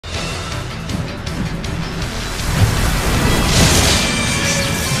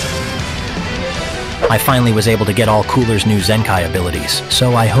I finally was able to get all Cooler's new Zenkai abilities,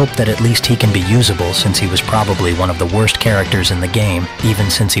 so I hope that at least he can be usable since he was probably one of the worst characters in the game, even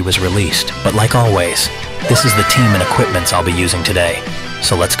since he was released. But like always, this is the team and equipments I'll be using today,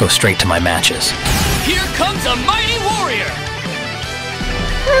 so let's go straight to my matches. Here comes a mighty warrior!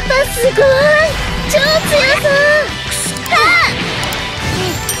 パパすごい超強そう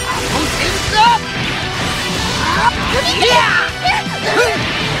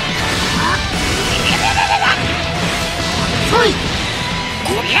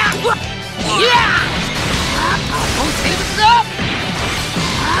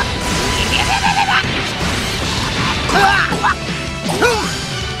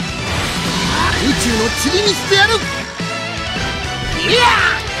宇宙の塵にしてやる。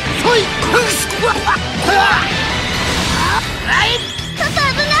パパ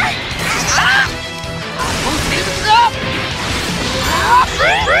危ない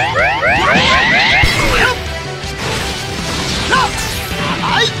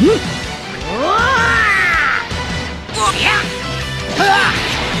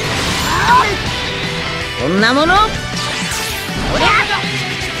こんなものおりゃ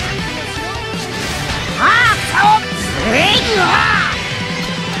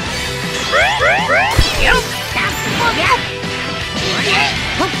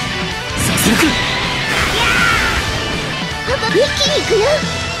させるか。パパ一気に行くよ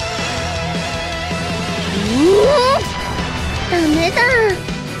ダメだ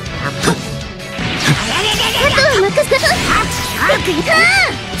あとは任せた下がってる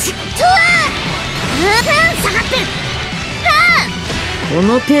この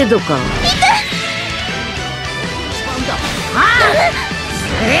程度か。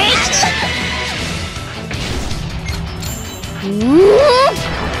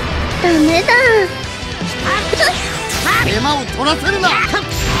ダメだ手間を取らせるな。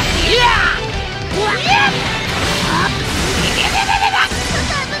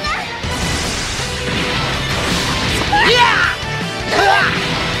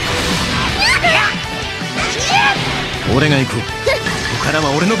俺が行こう。ここから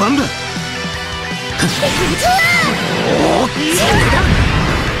は俺の番だ。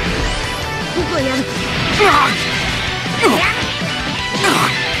僕はやる。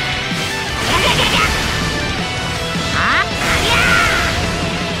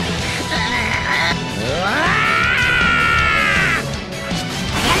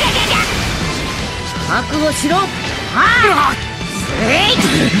覚悟しろ。こ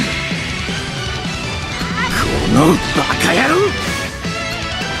のバカ野郎。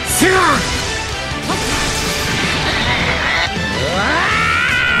せや。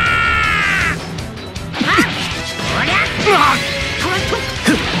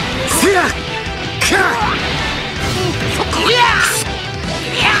せや。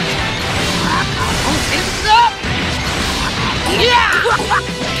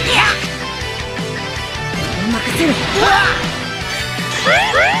任せる。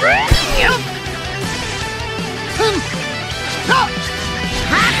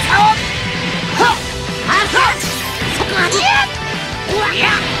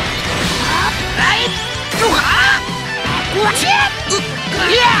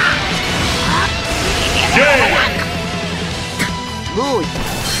どうい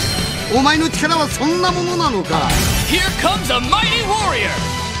お前の力はそんなものなのか。 Here comes a mighty warrior!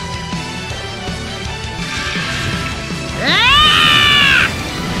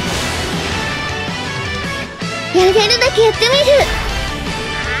 やれるだけやってみる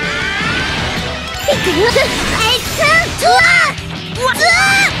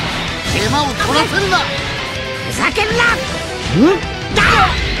手間を取らせるな。ふざけるな。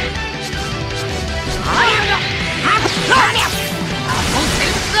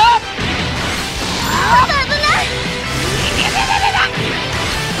パパ危ない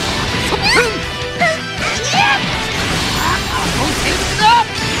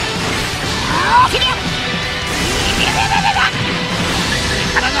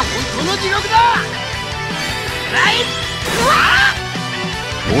この地獄だ。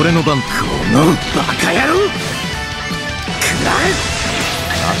俺の番。このバカ野郎。くらえ。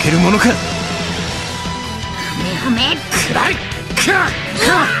負けるものか。はめくらえ。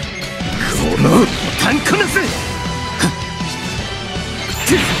このタンコナス。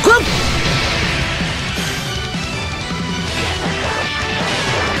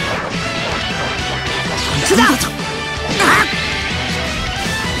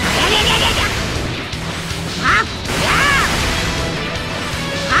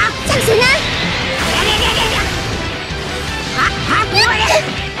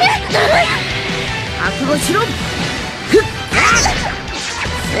覚悟しろ。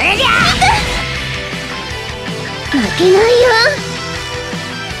負けないよ。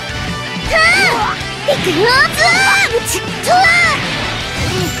いくよ、ズームとは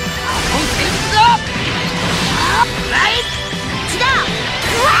も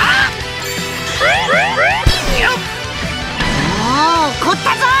う怒った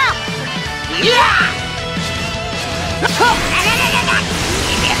ぞ。いや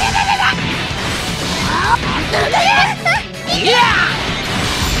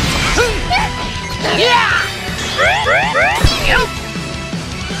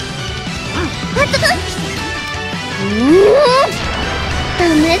ダ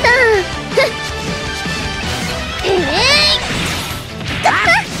メだ。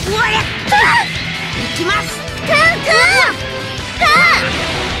行きます。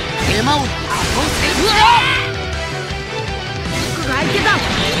手間を僕が相手だ。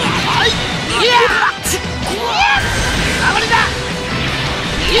いやあまりだ。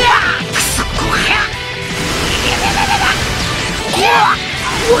いやくそこが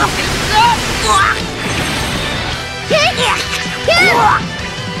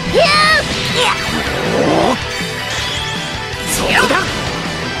そうだ。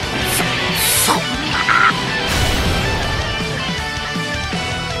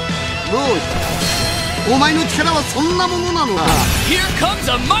ローイ、お前の力はそんなものなのか。Here comes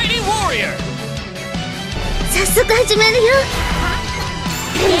a mighty warrior! 早速始めるよ。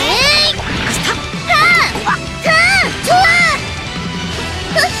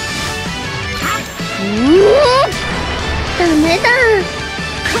ダメだ。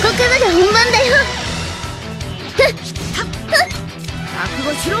ここからが本番だよ。覚悟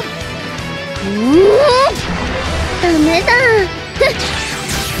しろ。ダメだ。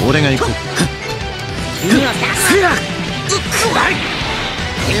俺が行こう。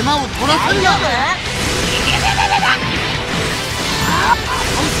手間を取らせんな。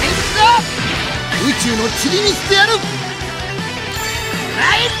宇宙の塵にしてやる。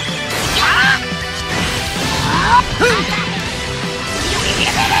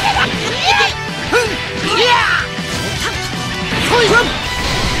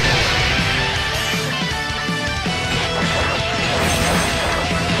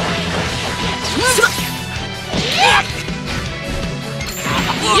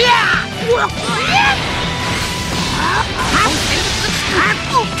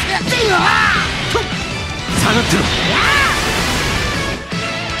下がってろ。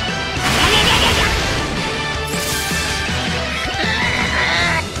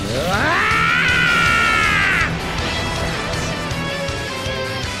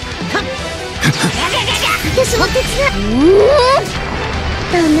私も手伝う。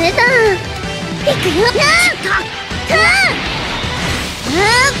ダメだ。いくよ。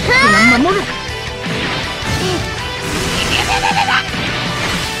守る。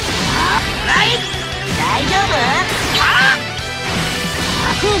大丈夫？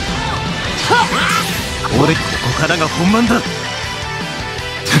俺ここからが本番だ。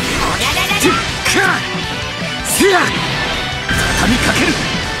せや畳みかける。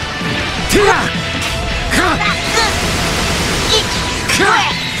てやか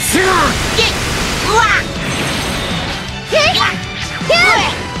せや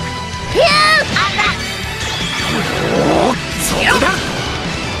そうだ。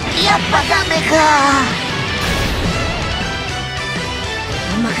やっぱダメか。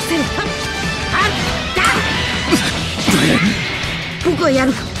任せろ。僕はや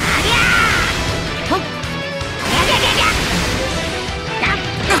る。負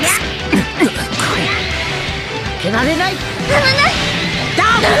けられない。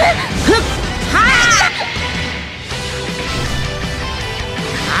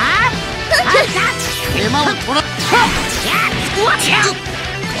手間を取ら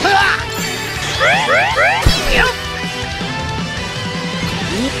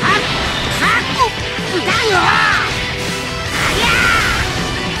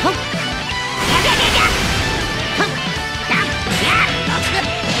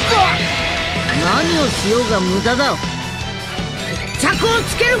何をしようが無駄だ。着を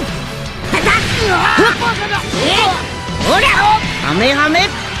つける。おりゃハメハメ。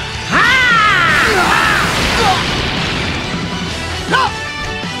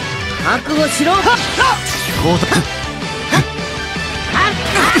覚悟しろ。こうだ。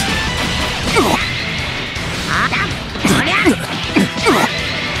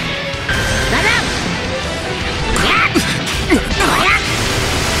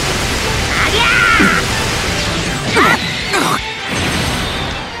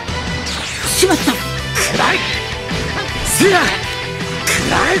しまった。くらい。せやく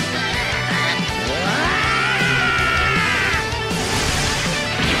らい。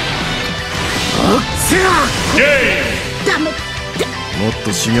おっせダメ。もっ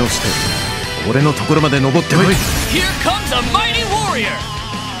と修行して俺のところまで登ってこい。 Here comes a mighty warrior.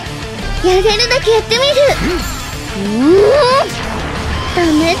 やれるだけやってみる。ダ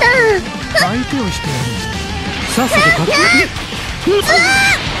メだ。相手をしてやる。さっさと勝って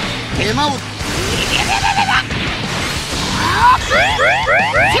手間を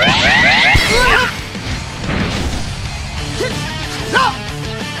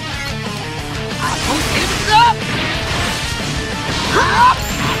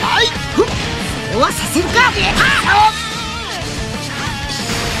終わさせるか。危ない。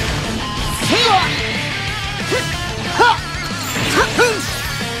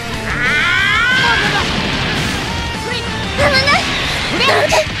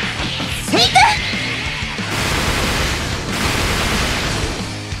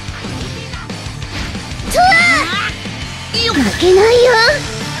負けないよ。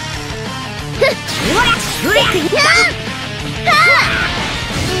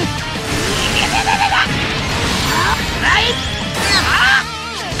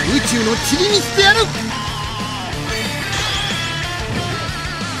宇宙の塵にしてやる。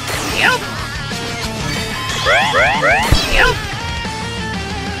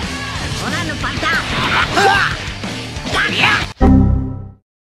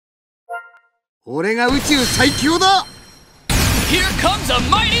俺が宇宙最強だ。 Here comes a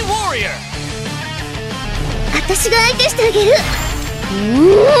mighty warrior. 私が相手してあげる。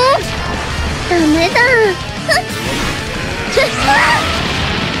ダメだ。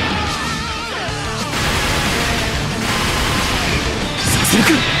させるか。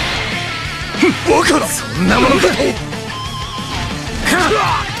バカだ。そんなものか。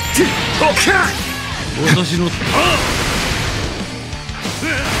私の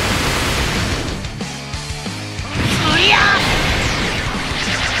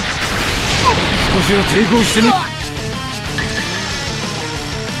少しは抵抗してみ。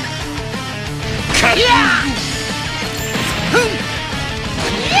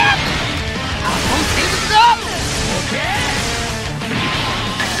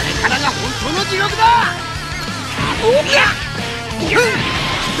力が本当の地獄だ。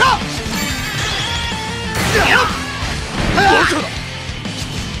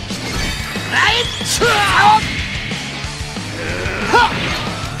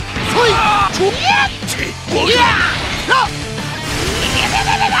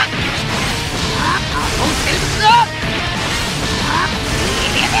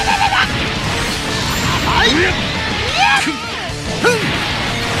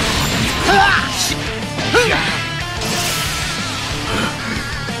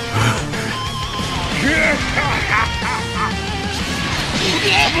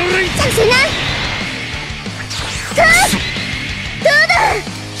させない。どうだ。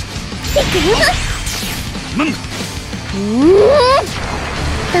いくよ。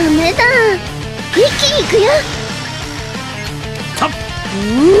ダメだ。一気にいくよ。ダ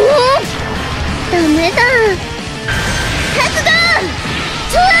メだ。覚悟。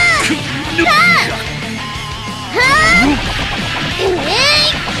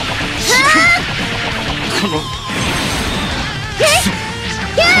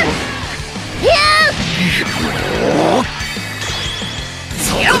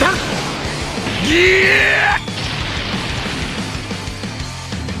そこだ。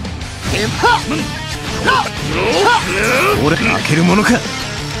俺負けるものか。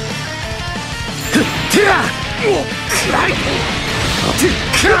てやくらい。て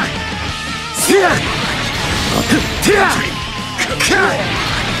やてや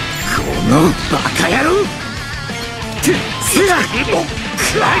このバカ野郎。てやく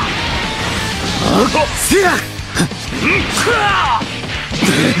らい。せや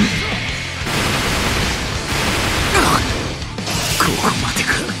ここまで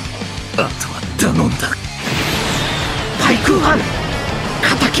か。あとは頼んだ。パイクーハン、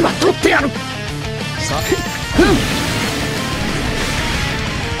敵は取ってやる。さあ、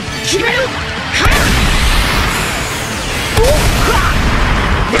決める。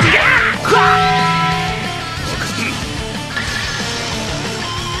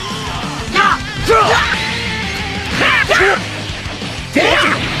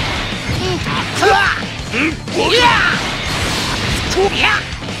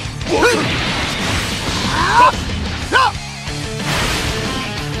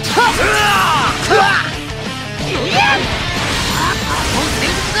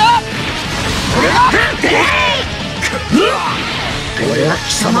俺は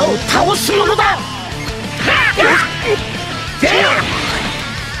貴様を倒すものだ。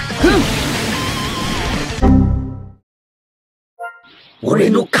俺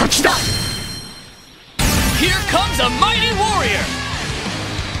の勝ちだ。comes a mighty warrior!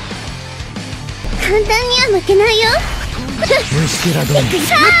 簡単には負けないよ。虫けらども。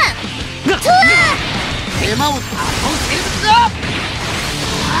さあとわ手間を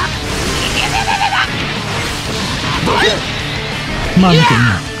マヌケに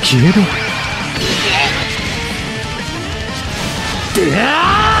消えろ。で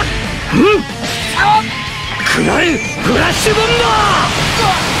あー、うん、食らえフラッシュボンバー。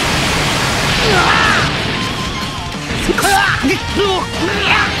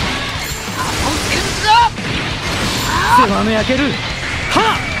狭め焼ける。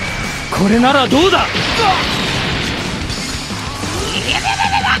はっ、これならどうだ。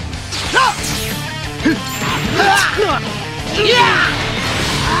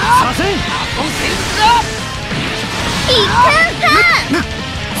させん。いかんは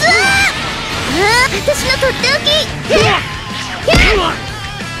ずあ私のとっておき。ひゃひゃ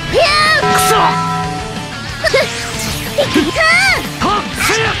ひゃくそ。いかんはっせ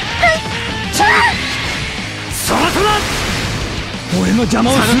や。そらそら。俺の邪魔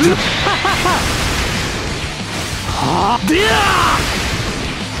をする。はあでや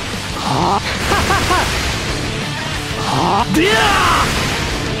はあでや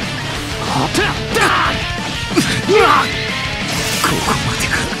はただここまで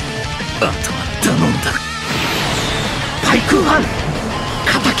か。あとは頼んだ。パイクーン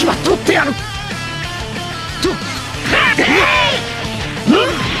敵は取ってやる。とど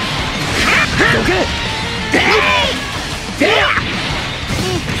けでや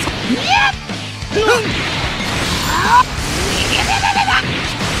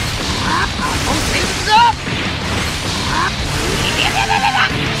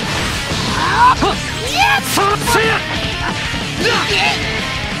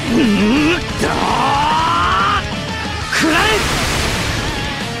くらえ。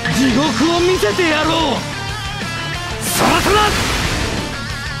地獄を見せてやろう。そらそら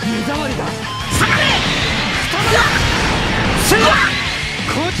目障りだ。下がれせや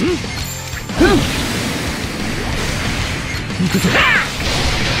こっち行くぞ。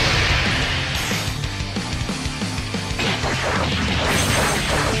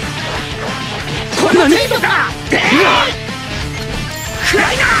この程度か。暗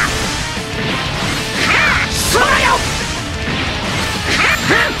いな。そうよ。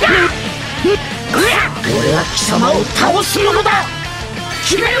俺は貴様を倒すものだ。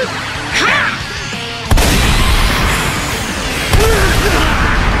決める。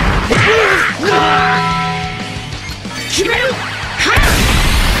決める。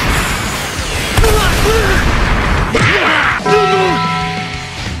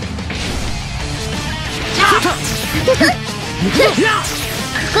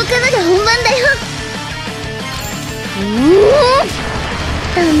ここからが本番だよ。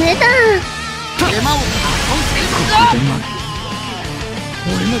ダメだ。手間を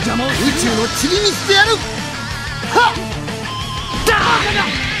俺の邪魔を宇宙の塵にしてやる。はっだ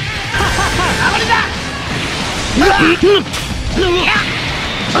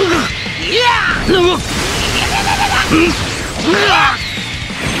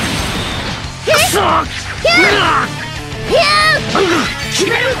決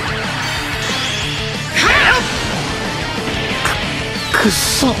める。くっ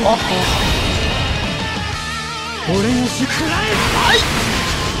そ。俺のしくらえ。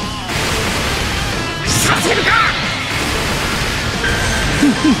させるか。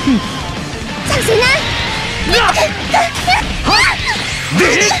させない。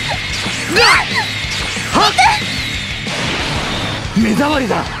目障り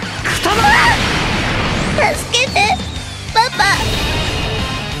だ。くたば助けてパパ。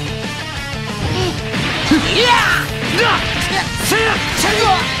いやせや最後。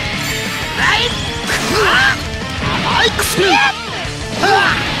あいくせ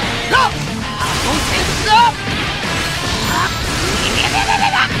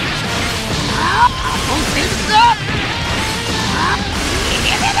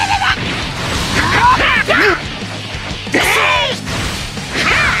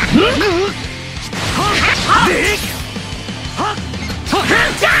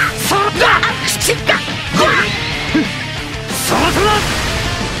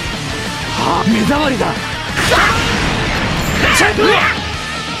目障りだ。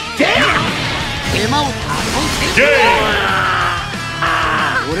手間を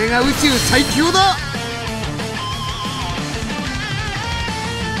俺が宇宙最強だ。